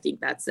nasty. I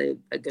think that's a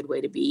good way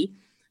to be.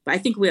 But I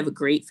think we have a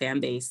great fan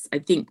base. I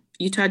think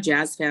Utah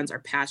Jazz fans are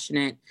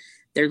passionate.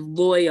 They're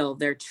loyal.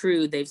 They're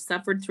true. They've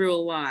suffered through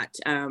a lot.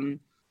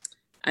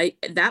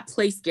 That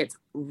place gets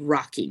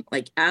rocking,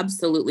 like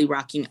absolutely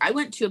rocking. I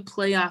went to a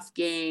playoff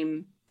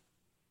game.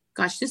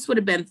 Gosh, this would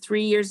have been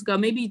 3 years ago,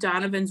 maybe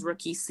Donovan's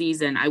rookie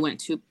season. I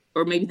went to,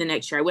 or maybe the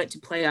next year, I went to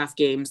playoff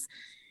games,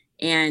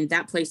 and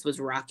that place was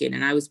rocking.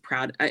 And I was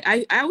proud.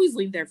 I always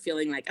leave there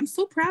feeling like I'm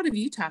so proud of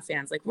Utah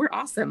fans. Like we're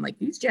awesome. Like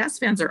these Jazz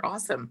fans are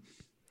awesome.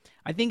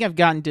 I think I've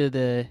gotten to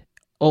the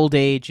old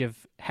age of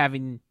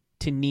having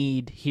to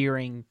need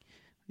hearing,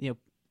 you know,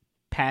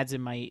 pads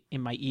in my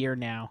ear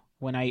now.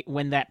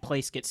 When that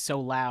place gets so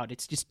loud,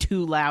 it's just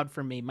too loud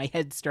for me. My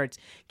head starts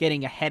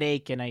getting a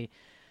headache, and I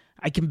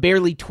can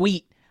barely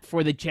tweet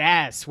for the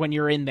Jazz when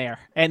you're in there,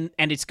 and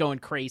it's going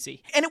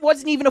crazy. And it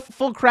wasn't even a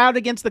full crowd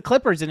against the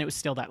Clippers, and it was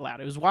still that loud.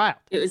 It was wild.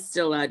 It was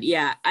still loud.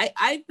 Yeah,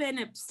 I've been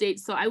upstate,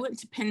 so I went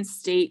to Penn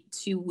State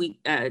 2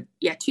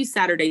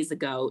 Saturdays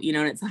ago. You know,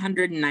 and it's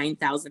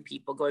 109,000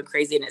 people going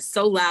crazy, and it's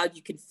so loud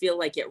you can feel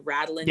like it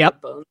rattling your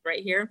bones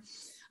right here.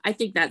 I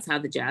think that's how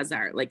the Jazz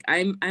are. Like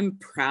I'm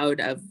proud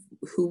of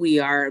who we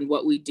are and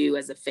what we do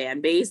as a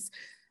fan base.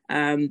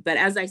 But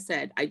as I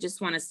said, I just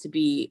want us to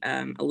be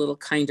a little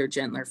kinder,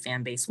 gentler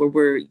fan base where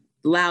we're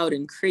loud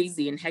and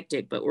crazy and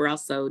hectic, but we're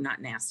also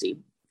not nasty.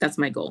 That's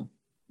my goal.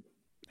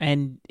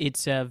 And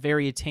it's a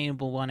very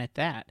attainable one at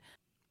that.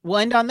 We'll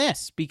end on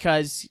this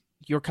because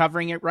you're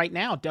covering it right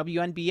now.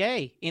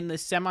 WNBA in the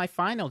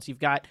semifinals. You've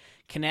got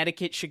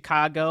Connecticut,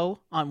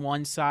 Chicago on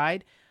one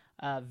side,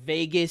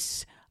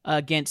 Vegas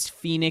against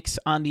Phoenix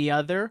on the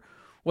other.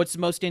 What's the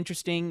most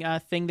interesting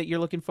thing that you're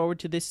looking forward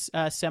to this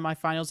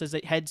semifinals as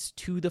it heads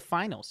to the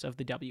finals of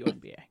the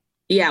WNBA?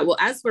 Yeah, well,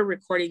 as we're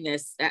recording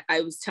this,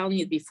 I was telling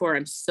you before,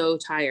 I'm so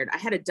tired. I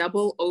had a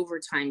double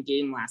overtime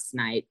game last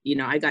night. You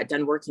know, I got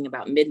done working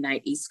about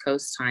midnight East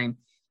Coast time,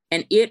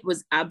 and it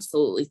was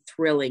absolutely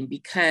thrilling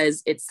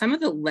because it's some of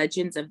the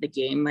legends of the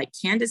game. Like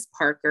Candace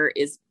Parker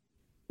is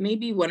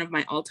maybe one of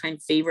my all-time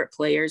favorite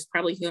players,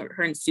 probably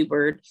her and Sue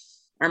Bird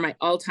are my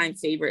all-time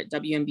favorite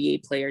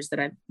WNBA players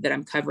that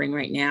I'm covering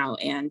right now.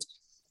 And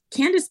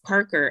Candace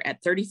Parker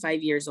at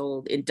 35 years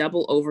old in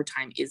double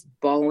overtime is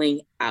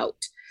balling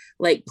out,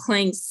 like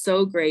playing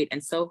so great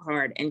and so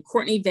hard. And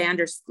Courtney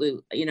Vandersloot,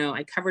 you know,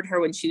 I covered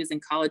her when she was in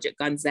college at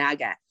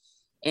Gonzaga.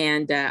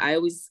 And I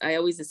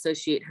always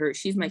associate her.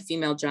 She's my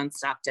female John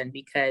Stockton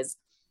because,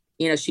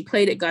 you know, she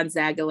played at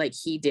Gonzaga like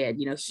he did.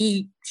 You know,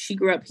 she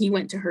grew up, he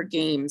went to her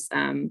games.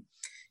 And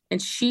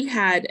she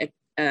had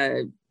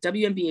a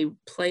WNBA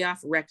playoff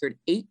record,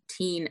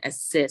 18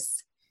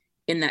 assists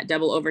in that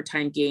double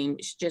overtime game,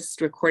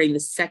 just recording the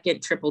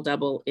second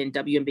triple-double in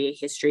WNBA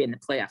history in the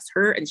playoffs.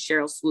 Her and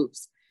Cheryl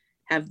Swoops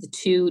have the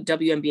 2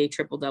 WNBA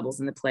triple-doubles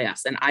in the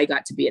playoffs, and I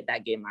got to be at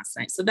that game last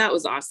night. So that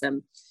was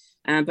awesome.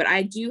 But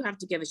I do have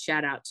to give a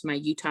shout out to my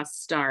Utah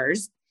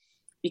Stars,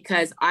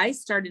 because I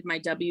started my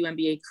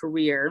WNBA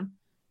career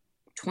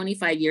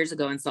 25 years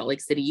ago in Salt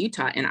Lake City,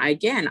 Utah. And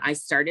I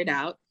started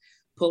out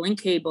pulling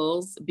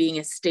cables, being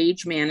a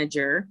stage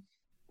manager.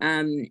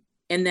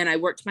 And then I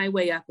worked my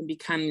way up and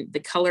become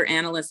the color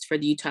analyst for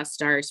the Utah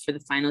Stars for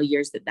the final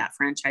years that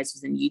franchise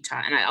was in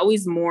Utah. And I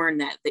always mourn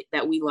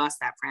that we lost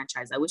that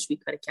franchise. I wish we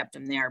could have kept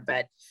them there,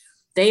 but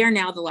they are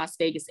now the Las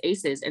Vegas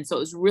Aces. And so it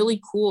was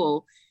really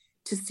cool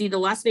to see the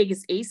Las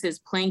Vegas Aces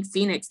playing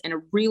Phoenix in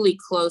a really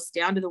close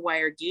down to the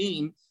wire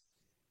game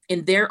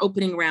in their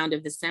opening round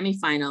of the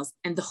semifinals.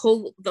 And the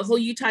whole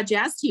Utah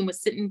Jazz team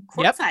was sitting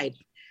courtside.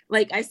 Yep.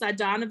 Like I saw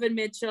Donovan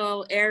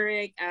Mitchell,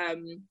 Eric,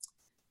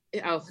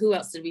 who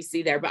else did we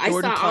see there? But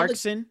Jordan I saw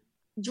Clarkson.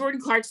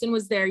 Jordan Clarkson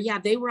was there. Yeah,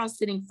 they were all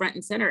sitting front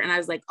and center. And I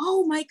was like,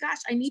 oh my gosh,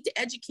 I need to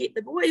educate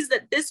the boys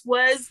that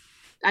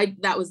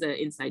that was an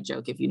inside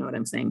joke, if you know what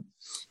I'm saying.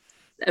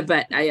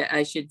 But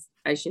I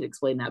should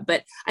explain that.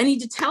 But I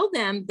need to tell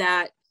them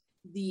that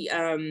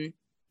the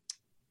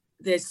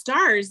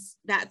Stars,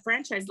 that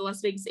franchise, the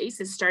Las Vegas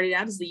Aces, started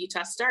out as the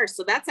Utah Stars.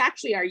 So that's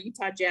actually our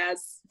Utah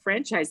Jazz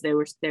franchise they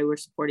were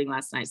supporting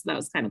last night. So that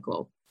was kind of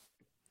cool.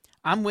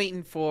 I'm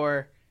waiting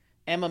for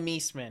Emma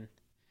Meesman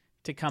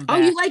to come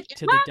back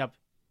to the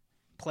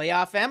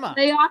playoff Emma.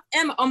 Playoff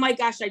Emma. Oh my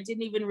gosh, I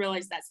didn't even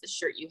realize that's the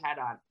shirt you had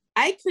on.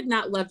 I could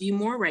not love you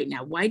more right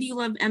now. Why do you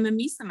love Emma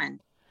Meesman?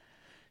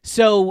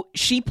 So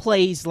she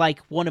plays like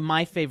one of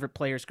my favorite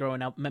players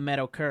growing up,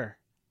 Mehmet Okur.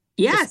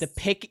 Yes. Just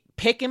the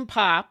pick and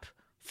pop,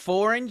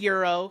 4 and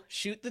Euro,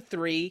 shoot the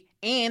 3,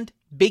 and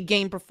big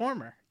game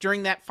performer.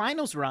 During that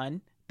finals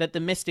run that the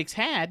Mystics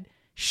had,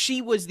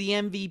 she was the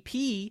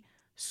MVP,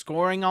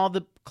 scoring all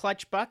the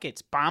clutch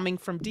buckets, bombing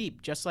from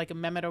deep, just like a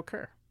Mehmet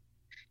Okur.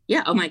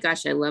 Yeah. Oh my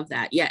gosh, I love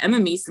that. Yeah, Emma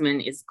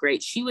Meesman is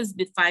great. She was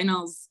the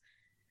finals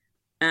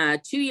 2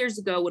 years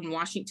ago when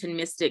Washington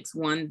Mystics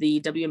won the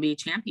WNBA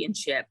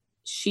championship.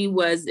 She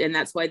was, and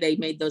that's why they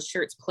made those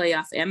shirts,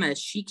 Playoff Emma.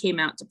 She came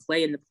out to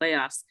play in the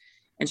playoffs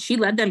and she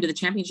led them to the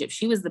championship.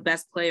 She was the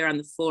best player on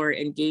the floor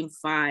in game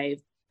 5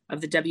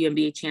 of the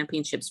WNBA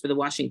championships for the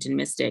Washington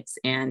Mystics.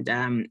 And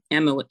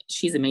Emma,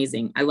 she's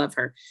amazing. I love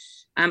her.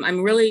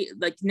 I'm really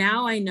like,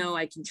 now I know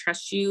I can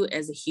trust you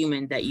as a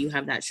human, that you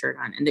have that shirt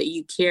on and that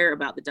you care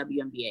about the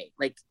WNBA.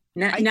 Like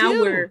now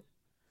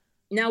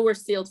we're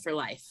sealed for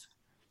life.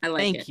 I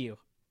like it. Thank you.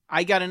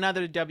 I got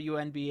another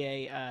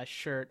WNBA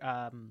shirt,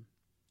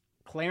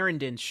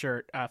 Clarendon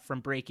shirt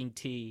from Breaking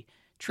T.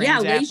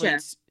 Trans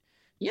athletes,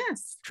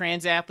 yes.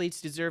 Trans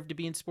athletes deserve to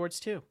be in sports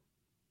too.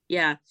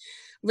 Yeah.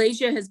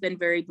 Laysia has been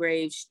very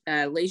brave.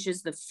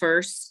 Laysia's the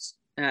first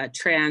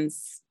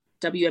trans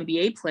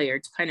WNBA player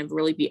to kind of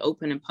really be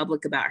open and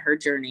public about her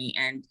journey.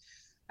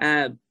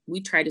 And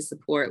we try to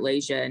support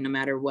Laysia no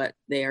matter what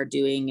they are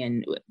doing,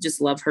 and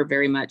just love her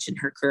very much and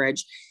her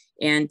courage.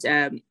 And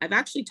I've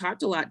actually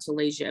talked a lot to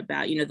Laysia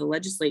about, the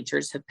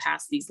legislatures have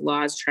passed these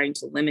laws trying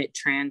to limit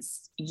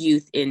trans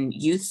youth in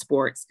youth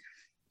sports.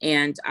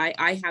 And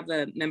I have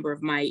a member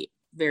of my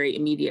very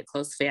immediate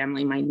close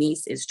family. My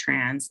niece is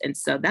trans. And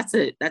so that's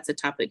a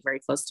topic very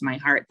close to my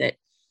heart that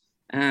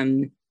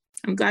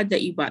I'm glad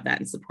that you bought that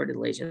and supported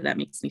Laysia. That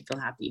makes me feel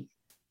happy.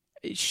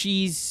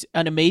 She's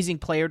an amazing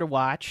player to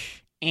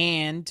watch.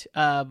 And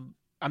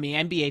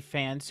NBA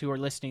fans who are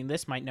listening to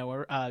this might know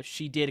her.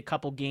 She did a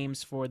couple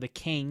games for the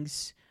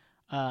Kings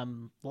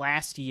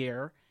last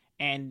year,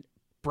 and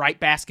Bright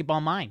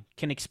Basketball Mind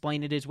can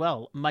explain it as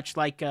well. Much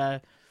like,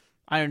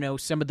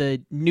 some of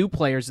the new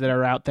players that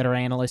are out that are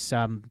analysts,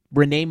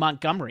 Renee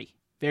Montgomery,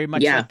 very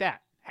much like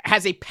that,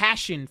 has a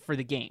passion for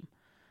the game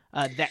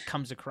that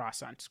comes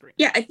across on screen.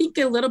 Yeah, I think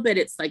a little bit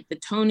it's like the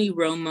Tony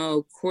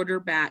Romo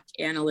quarterback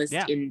analyst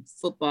in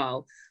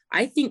football.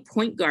 I think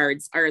point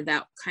guards are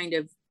that kind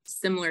of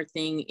similar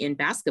thing in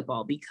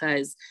basketball,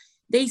 because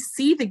they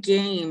see the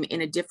game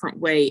in a different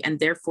way and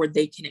therefore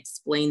they can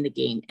explain the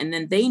game. And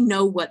then they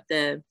know what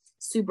the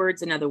Sue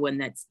Bird's another one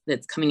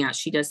that's coming out.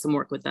 She does some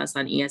work with us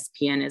on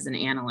ESPN as an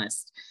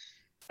analyst.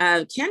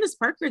 Candace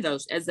Parker, though,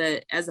 as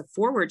a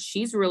forward,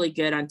 she's really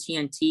good on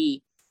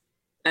TNT.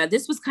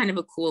 This was kind of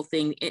a cool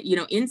thing,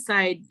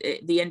 inside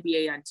the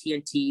NBA on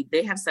TNT,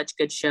 they have such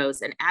good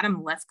shows. And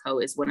Adam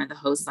Lefkoe is one of the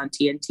hosts on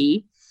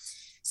TNT.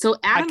 So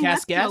Adam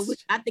Lefkoe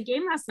was at the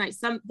game last night.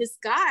 Some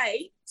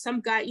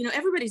guy,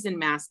 everybody's in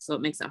masks, so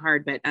it makes it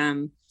hard. But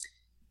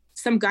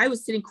some guy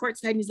was sitting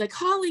courtside and he's like,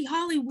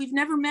 Holly, we've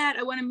never met.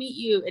 I want to meet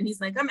you. And he's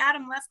like, I'm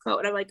Adam Lefkoe.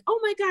 And I'm like, oh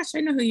my gosh, I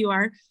know who you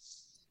are.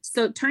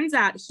 So it turns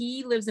out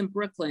he lives in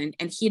Brooklyn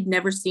and he had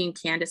never seen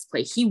Candace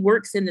play. He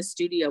works in the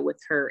studio with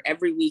her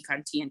every week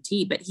on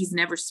TNT, but he's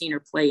never seen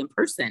her play in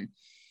person.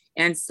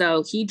 And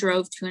so he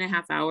drove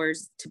 2.5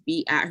 hours to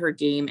be at her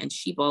game, and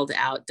she balled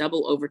out,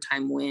 double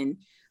overtime win.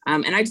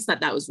 And I just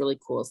thought that was really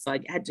cool. So I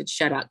had to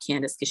shout out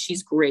Candace because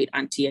she's great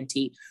on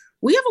TNT.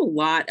 we have a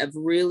lot of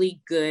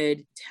really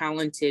good,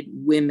 talented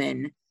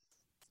women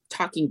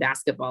talking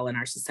basketball in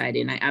our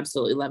society. And I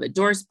absolutely love it.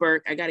 Doris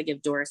Burke, I got to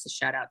give Doris a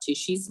shout out too.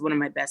 She's one of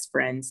my best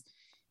friends.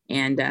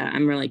 And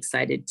I'm really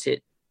excited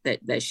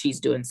that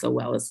she's doing so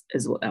well as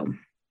well.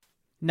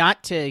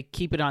 Not to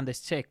keep it on this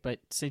tick, but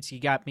since you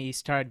got me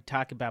started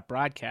talking about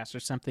broadcast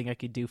or something I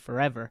could do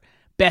forever,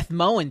 Beth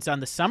Mowins on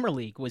the Summer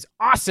League was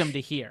awesome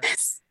to hear.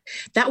 Yes.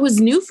 That was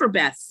new for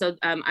Beth. So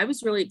I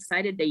was really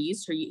excited they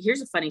used her.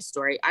 Here's a funny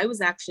story. I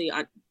was actually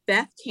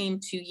Beth came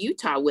to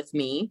Utah with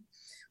me.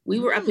 We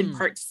were up in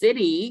Park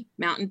City,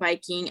 mountain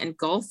biking and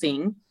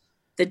golfing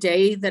the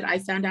day that I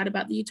found out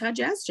about the Utah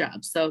Jazz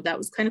job. So that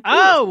was kind of cool.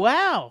 Oh,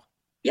 wow.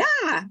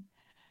 Yeah.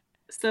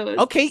 So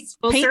okay,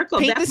 full circle.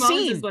 Paint Beth the Mowins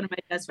scene. is one of my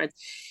best friends.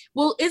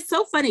 Well, it's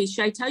so funny.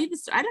 Should I tell you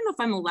this? I don't know if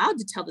I'm allowed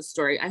to tell the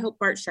story. I hope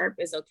Bart Sharp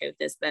is okay with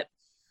this, but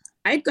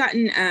I'd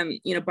gotten,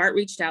 Bart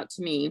reached out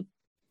to me,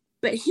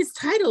 but his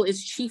title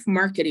is Chief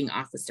Marketing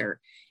Officer.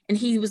 And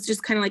he was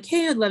just kind of like,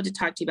 hey, I'd love to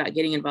talk to you about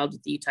getting involved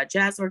with the Utah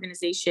Jazz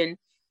organization.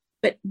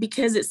 But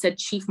because it said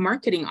Chief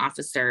Marketing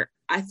Officer,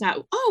 I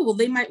thought, oh, well,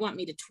 they might want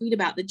me to tweet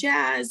about the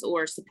Jazz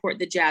or support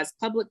the Jazz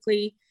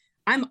publicly.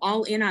 I'm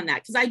all in on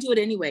that because I do it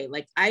anyway.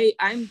 Like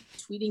I'm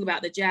tweeting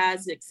about the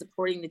Jazz, like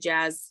supporting the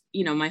Jazz,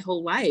 my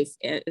whole life.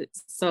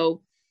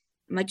 So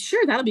I'm like,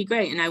 sure, that'll be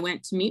great. And I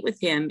went to meet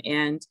with him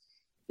and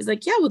he's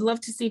like, yeah, would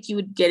love to see if you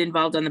would get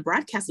involved on the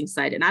broadcasting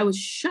side. And I was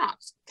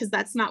shocked because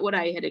that's not what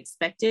I had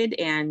expected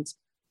and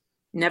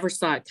never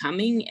saw it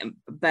coming.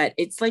 But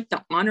it's like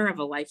the honor of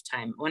a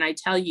lifetime. When I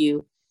tell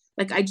you,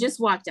 like, I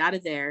just walked out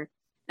of there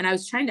and I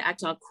was trying to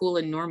act all cool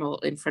and normal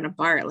in front of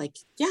Bart, like,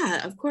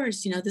 yeah, of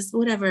course, this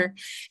whatever.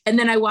 And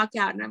then I walk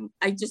out and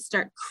I just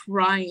start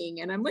crying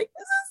and I'm like,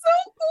 this is so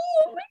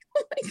cool. Like,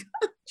 oh my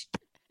gosh.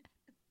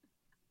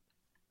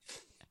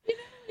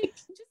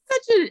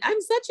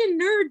 I'm such a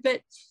nerd,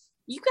 but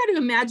you got to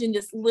imagine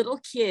this little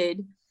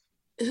kid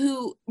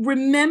who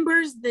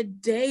remembers the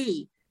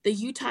day the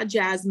Utah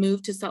Jazz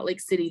moved to Salt Lake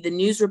City, the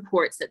news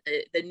reports that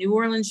the New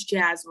Orleans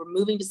Jazz were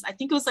moving to, I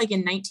think it was like in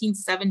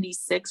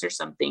 1976 or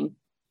something.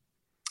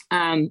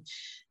 And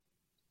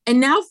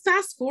now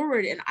fast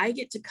forward and I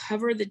get to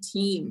cover the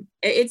team.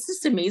 It's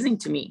just amazing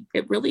to me.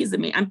 It really is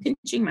amazing. I'm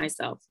pinching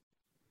myself.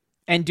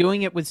 And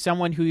doing it with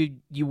someone who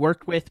you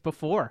worked with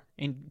before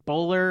in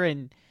Bowler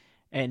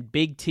and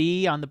Big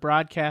T on the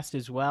broadcast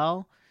as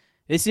well.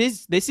 This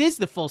is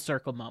the full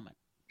circle moment.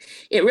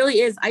 It really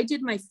is. I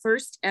did my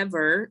first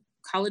ever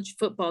college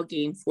football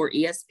game for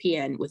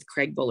ESPN with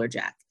Craig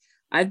Bolerjack.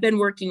 I've been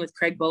working with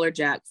Craig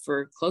Bolerjack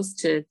for close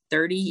to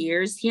 30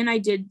 years. He and I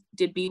did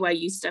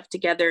BYU stuff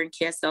together and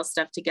KSL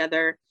stuff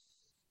together.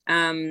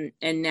 And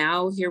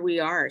now here we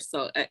are.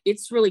 So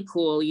it's really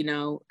cool,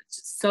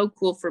 so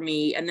cool for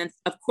me. And then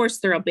of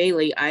course, Thurl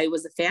Bailey, I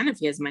was a fan of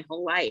his my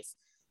whole life.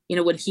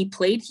 When he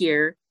played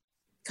here,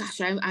 gosh,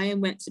 I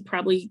went to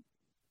probably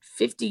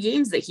 50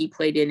 games that he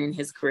played in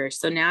his career.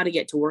 So now to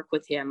get to work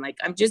with him, like,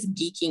 I'm just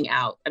geeking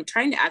out. I'm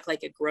trying to act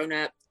like a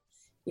grown-up,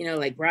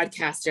 like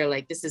broadcaster,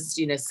 like this is,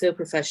 so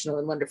professional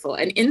and wonderful.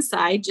 And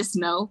inside, just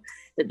know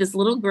that this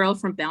little girl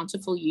from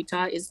Bountiful,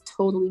 Utah is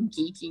totally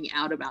geeking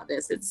out about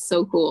this. It's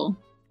so cool.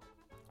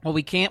 Well,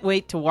 we can't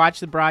wait to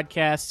watch the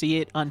broadcast, see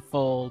it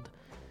unfold.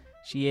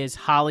 She is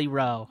Holly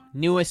Rowe,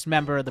 newest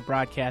member of the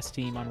broadcast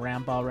team on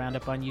Roundball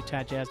Roundup on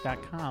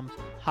UtahJazz.com.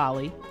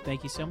 Holly,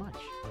 thank you so much.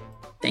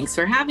 Thanks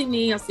for having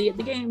me. I'll see you at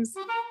the games.